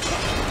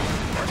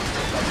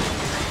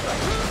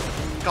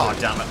 God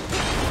damn it.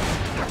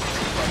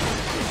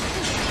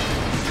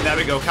 There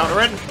we go,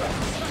 counter it.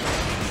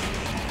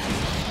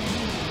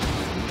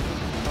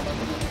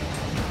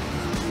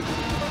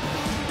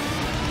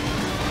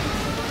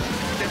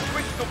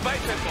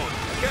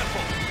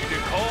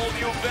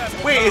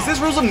 Wait, is this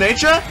rules of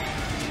nature?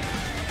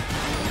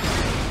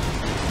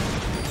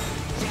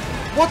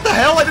 What the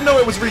hell? I didn't know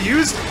it was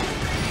reused.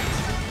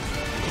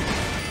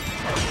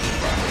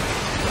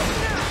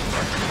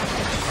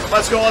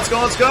 Let's go, let's go,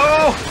 let's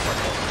go!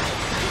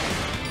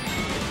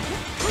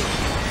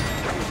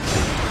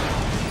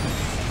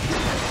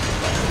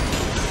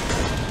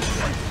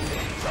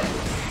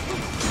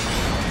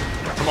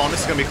 Come on,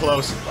 this is gonna be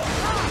close.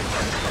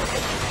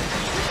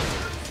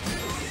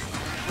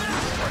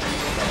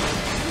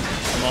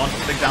 Come on,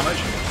 big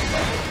damage.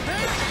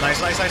 Nice,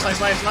 nice, nice, nice,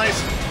 nice,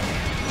 nice.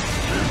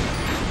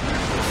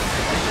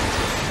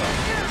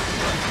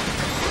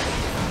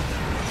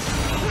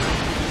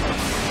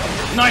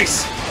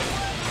 Nice!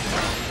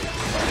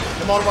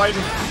 Come on,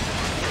 Raiden.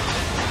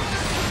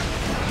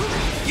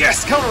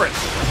 Yes, counter it!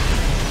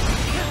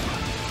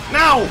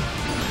 Now!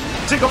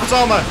 Take off its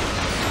armor!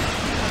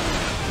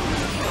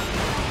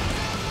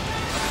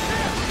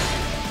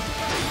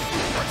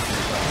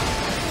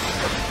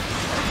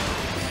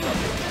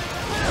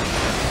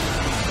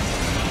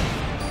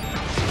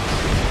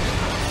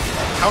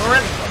 Counter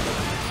it!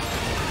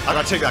 I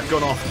gotta take that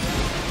gun off.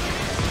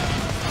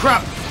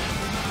 Crap!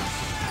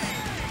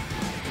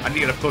 I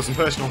need it up close and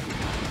personal.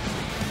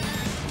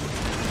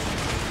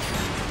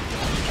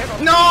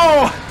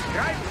 No!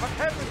 Guys, what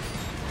happened?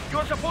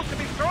 You're supposed to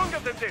be stronger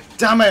than this.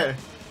 Damn it!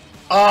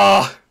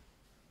 Ah!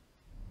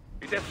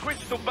 It has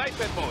switched to biped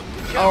mode.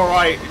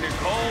 Alright.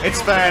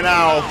 It's fair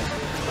now.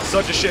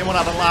 Such a shame what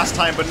happened last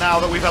time, but now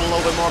that we've had a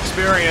little bit more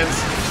experience,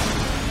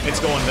 it's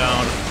going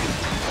down.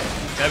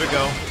 There we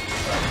go.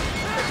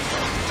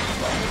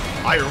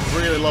 I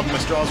really love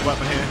Mistral's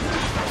weapon here.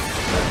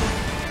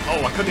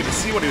 Oh, I couldn't even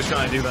see what he was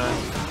trying to do there.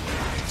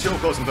 Too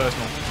close and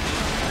personal.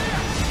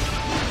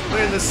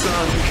 When the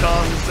sun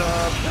comes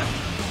up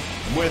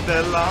with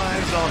their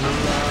lives on the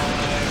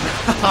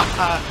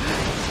line.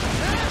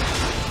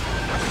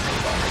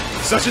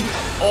 Such an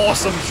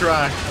awesome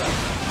track.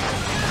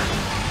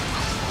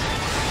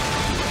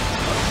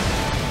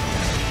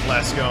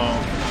 Let's go. A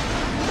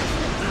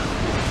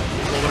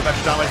little bit of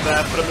extra damage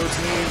there, put him to its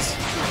knees.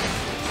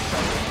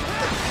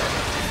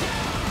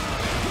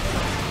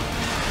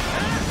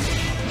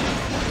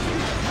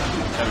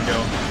 There we go.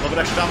 A little bit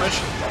extra damage.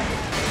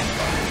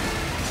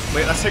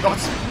 Wait, let's take off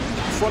its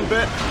front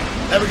bit.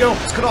 There we go.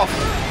 It's cut off.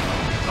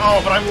 Oh,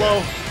 but I'm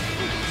low.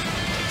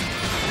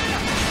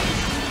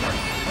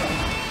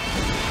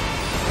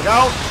 Look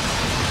out.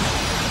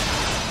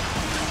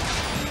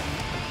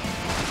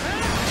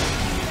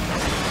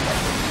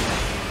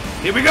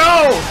 Here we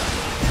go.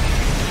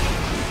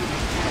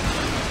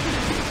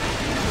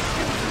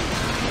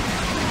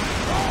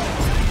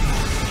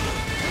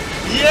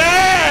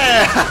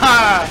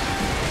 Yeah!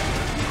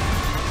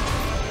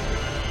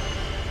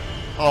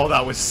 Oh,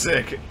 that was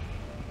sick.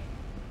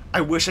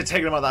 I wish I'd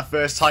taken him out that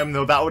first time,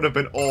 though. That would have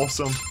been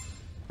awesome.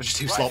 But just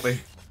too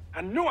sloppy.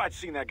 I knew I'd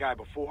seen that guy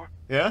before.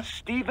 Yeah?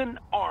 Stephen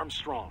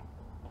Armstrong.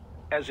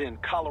 As in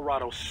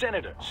Colorado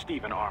Senator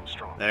Stephen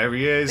Armstrong. There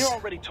he is. They're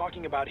already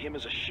talking about him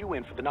as a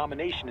shoo-in for the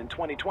nomination in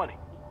 2020.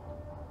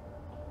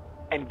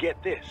 And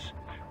get this.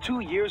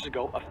 2 years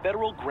ago, a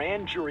federal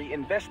grand jury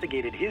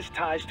investigated his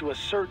ties to a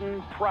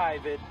certain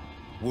private...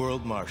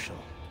 World Marshal.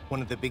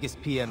 One of the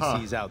biggest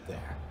PMCs out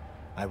there.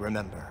 I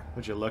remember.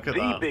 Would you look at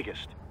the that?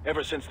 biggest,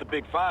 ever since the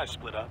Big Five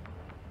split up.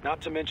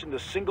 Not to mention the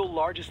single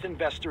largest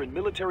investor in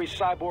military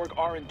cyborg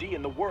R&D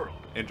in the world.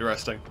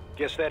 Interesting.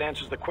 Guess that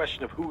answers the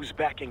question of who's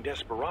backing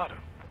Desperado.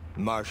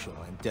 Marshall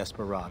and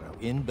Desperado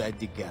in bed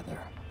together.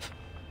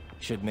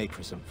 Should make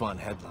for some fun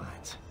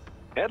headlines.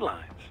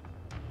 Headlines?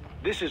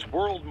 This is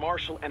World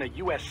Marshal and a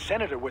U.S.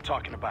 Senator we're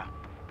talking about.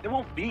 There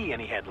won't be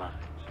any headlines.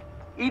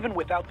 Even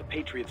without the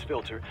Patriots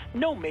filter,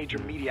 no major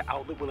media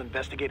outlet will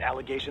investigate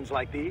allegations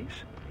like these.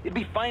 It'd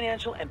be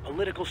financial and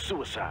political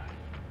suicide.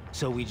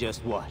 So we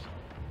just what?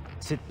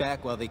 Sit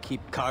back while they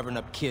keep carving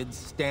up kids,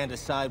 stand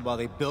aside while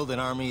they build an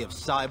army of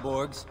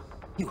cyborgs?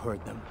 You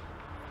heard them.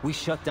 We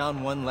shut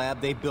down one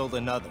lab, they build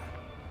another.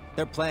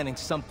 They're planning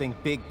something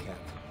big, Kev.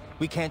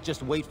 We can't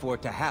just wait for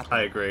it to happen.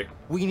 I agree.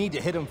 We need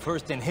to hit them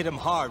first and hit them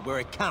hard where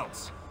it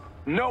counts.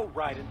 No,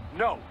 Raiden,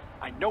 no.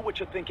 I know what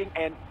you're thinking,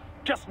 and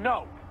just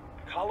know.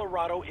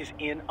 Colorado is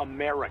in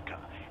America,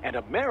 and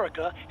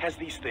America has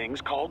these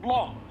things called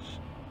laws.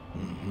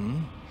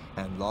 Mm-hmm.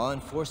 And law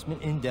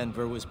enforcement in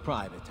Denver was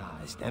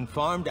privatized and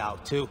farmed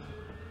out to...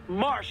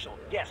 Marshall,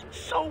 yes,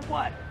 so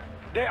what?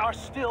 There are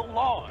still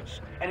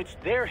laws, and it's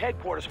their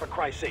headquarters, for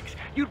Christ's sakes.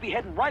 You'd be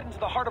heading right into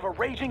the heart of a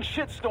raging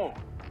shitstorm.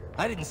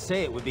 I didn't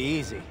say it would be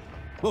easy.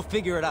 We'll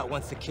figure it out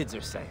once the kids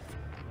are safe.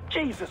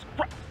 Jesus,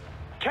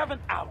 Kevin,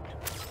 out.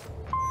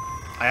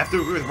 I have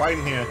to agree with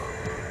Raiden here.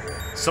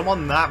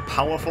 Someone that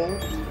powerful,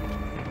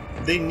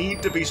 they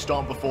need to be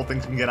stopped before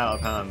things can get out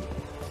of hand.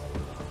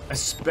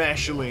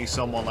 Especially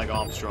someone like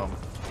Armstrong.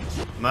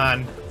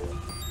 Man,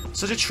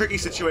 such a tricky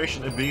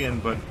situation to be in,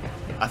 but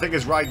I think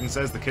as Raiden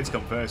says, the kids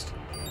come first.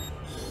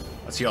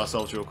 Let's heal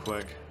ourselves real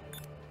quick.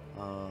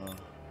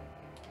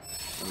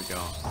 There we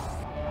go.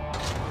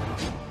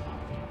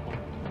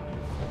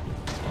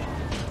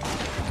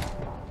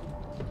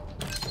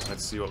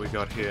 Let's see what we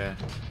got here.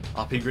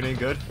 RP grenade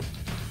good.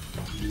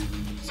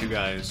 2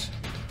 guys.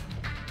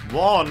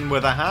 1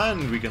 with a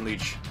hand we can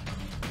leech.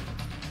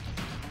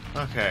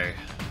 Okay.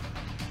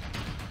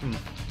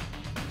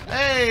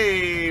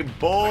 Hey,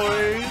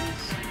 boys!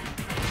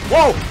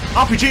 Whoa!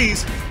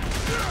 RPGs!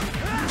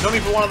 No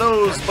need for one of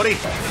those, buddy.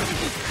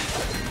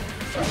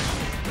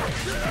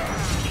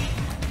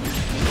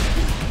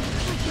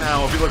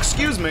 Now, if you'll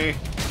excuse me,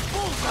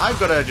 I've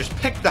got to just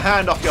pick the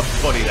hand off your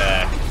buddy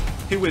there.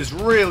 He was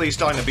really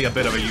starting to be a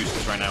bit of a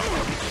useless right now.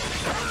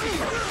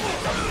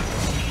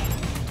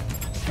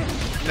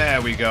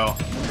 There we go.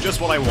 Just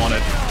what I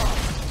wanted.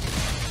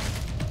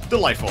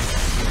 Delightful.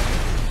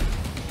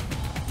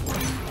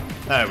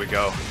 There we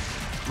go.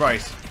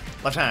 Right.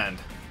 Left hand.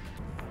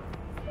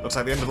 Looks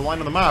like the end of the line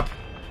on the map.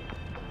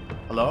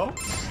 Hello?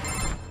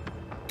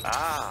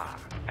 Ah,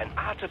 an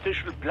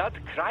artificial blood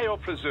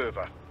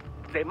cryopreserver.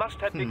 They must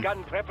have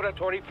begun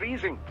preparatory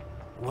freezing.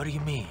 What do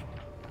you mean?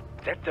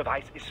 That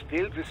device is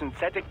filled with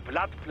synthetic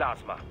blood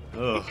plasma.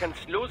 Ugh. It can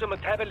slow the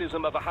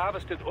metabolism of a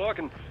harvested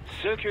organ,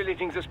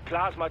 circulating this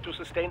plasma to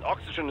sustain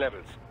oxygen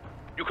levels.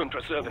 You can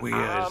preserve an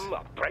arm,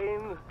 a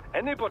brain,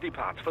 any body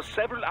part for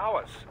several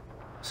hours.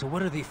 So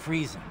what are they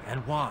freezing,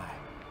 and why?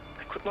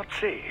 I could not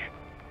say.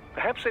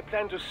 Perhaps they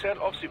plan to sell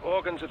off the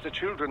organs of the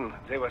children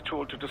they were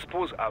told to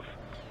dispose of.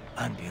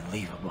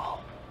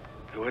 Unbelievable.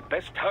 You had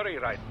best hurry,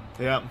 right?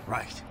 Yeah.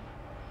 Right.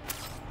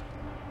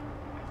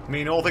 I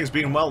mean, all things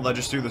being well, they're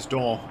just through this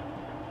door.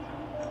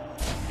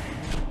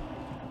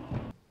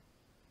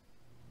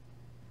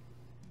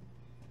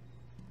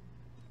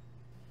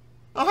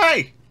 Oh,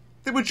 hey!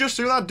 They were just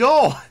through that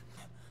door!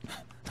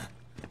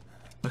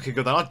 Okay,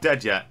 good, they're not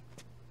dead yet.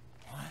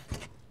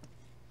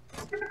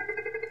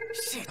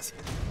 Shit!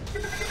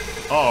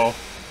 Uh-oh.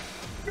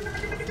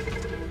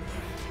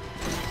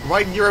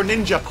 Raiden, you're a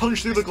ninja!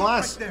 Punch through the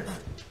glass! Right there.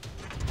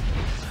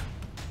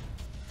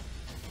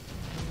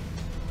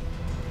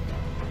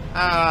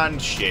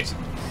 And shit.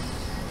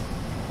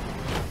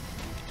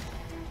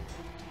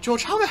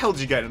 George, how the hell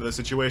did you get into this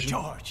situation?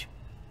 George!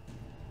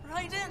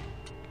 Raiden!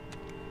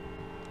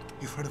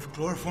 You've heard of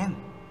chloroform?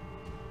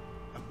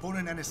 A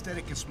potent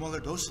anesthetic in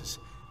smaller doses.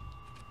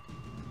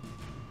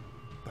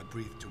 But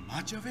breathe too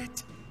much of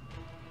it?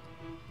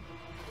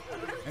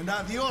 And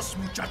adios,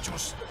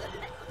 muchachos.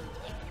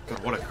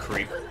 God, what a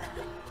creep.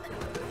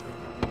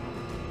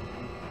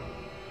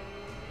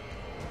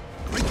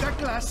 Break that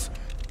glass,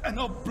 and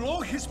I'll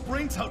blow his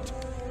brains out.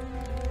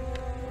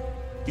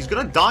 He's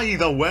gonna die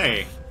either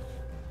way.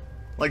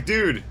 Like,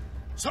 dude.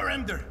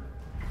 Surrender.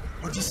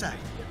 What'd you say?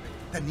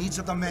 The needs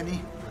of the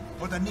many,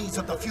 or the needs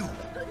of the few?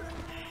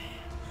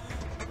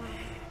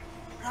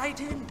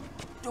 Raiden,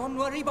 don't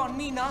worry about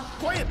me now.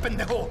 Quiet,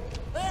 pendejo.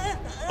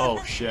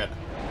 Oh, shit.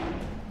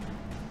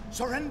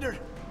 Surrender.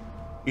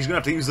 He's gonna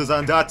have to use the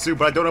Zandatsu,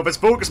 but I don't know if it's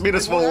focus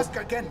meters I won't full.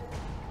 ask again.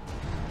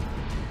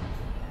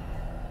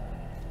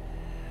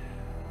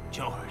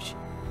 George,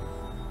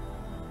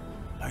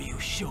 are you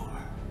sure?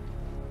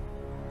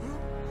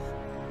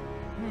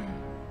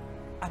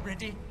 I'm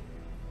ready.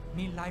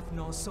 Me life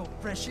now so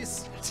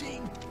precious.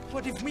 Ting,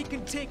 what if we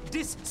can take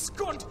this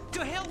skunt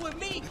to hell with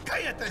me?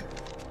 Cállate.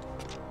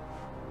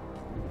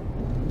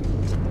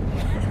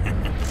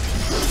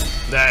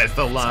 There's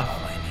the laugh.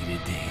 All I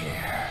needed to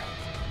hear.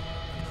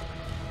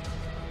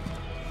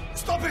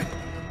 Stop it!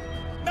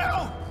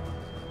 Now!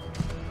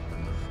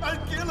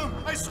 I'll kill him,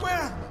 I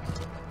swear!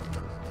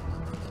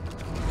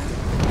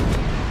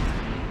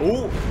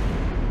 Oh.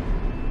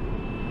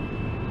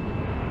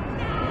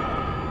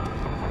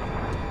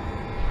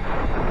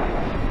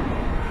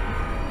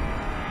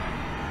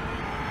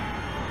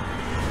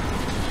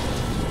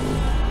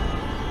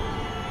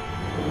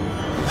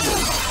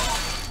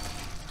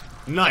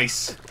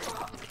 Nice.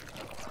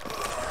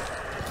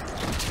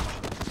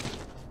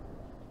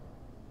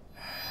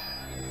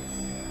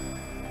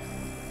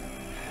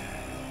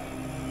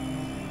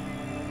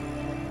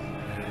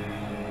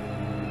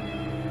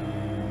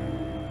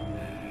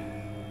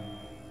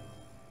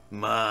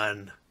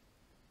 Man.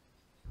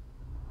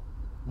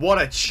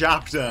 What a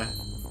chapter.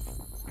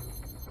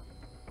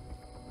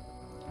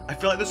 I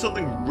feel like there's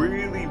something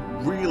really,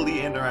 really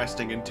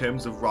interesting in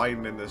terms of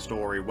Raiden in this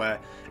story, where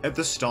at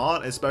the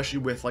start, especially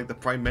with like the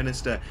Prime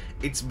Minister,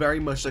 it's very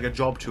much like a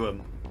job to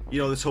him.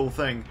 You know, this whole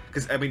thing.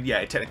 Because, I mean, yeah,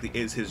 it technically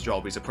is his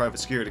job. He's a private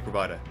security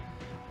provider.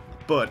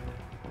 But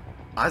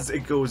as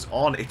it goes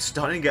on, it's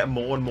starting to get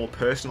more and more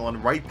personal,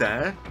 and right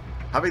there,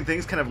 having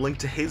things kind of linked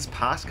to his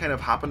past kind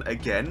of happen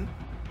again,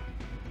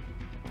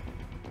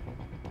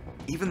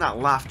 even that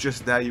laugh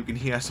just there, you can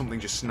hear something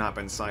just snap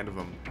inside of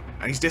him.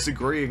 And he's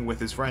disagreeing with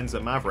his friends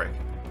at Maverick.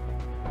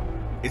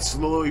 It's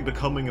slowly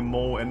becoming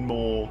more and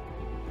more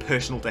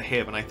personal to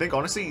him, and I think,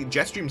 honestly,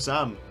 Jetstream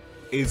Sam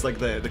is like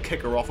the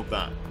kicker off of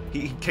that.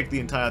 He kicked the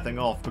entire thing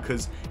off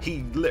because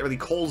he literally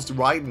calls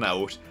Raiden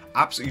out,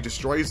 absolutely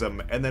destroys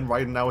him, and then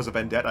Raiden now has a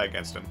vendetta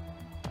against him.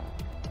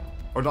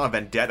 Or not a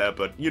vendetta,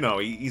 but, you know,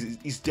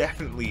 he's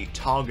definitely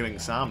targeting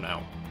Sam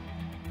now.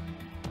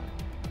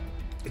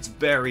 It's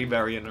very,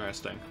 very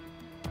interesting.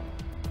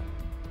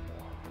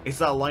 It's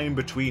that line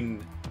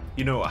between,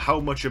 you know,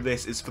 how much of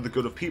this is for the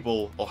good of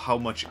people, or how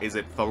much is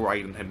it for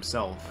Raiden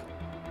himself?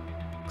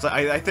 Because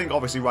I think,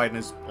 obviously, Raiden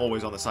is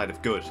always on the side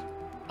of good.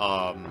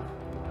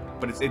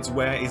 But it's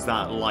where is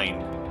that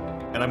line?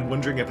 And I'm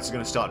wondering if it's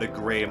going to start to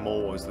grey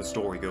more as the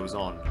story goes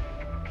on.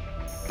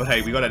 But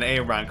hey, we got an A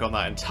rank on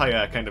that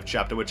entire kind of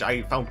chapter, which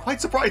I found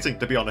quite surprising,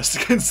 to be honest,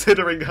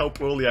 considering how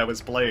poorly I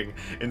was playing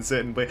in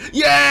certain ways.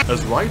 Yeah!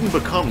 As Raiden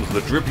becomes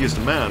the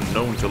drippiest man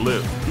known to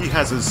live, he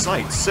has his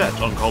sights set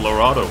on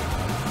Colorado,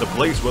 the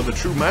place where the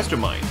true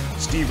mastermind,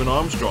 Stephen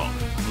Armstrong,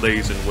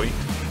 lays in wait.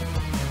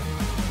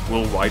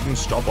 Will Raiden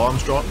stop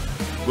Armstrong?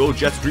 Will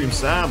Jetstream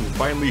Sam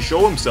finally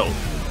show himself?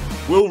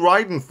 Will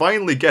Raiden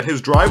finally get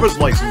his driver's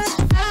license?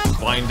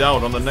 Find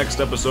out on the next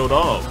episode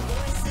of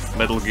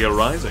Metal Gear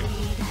Rising: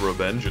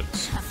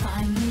 Revengeance.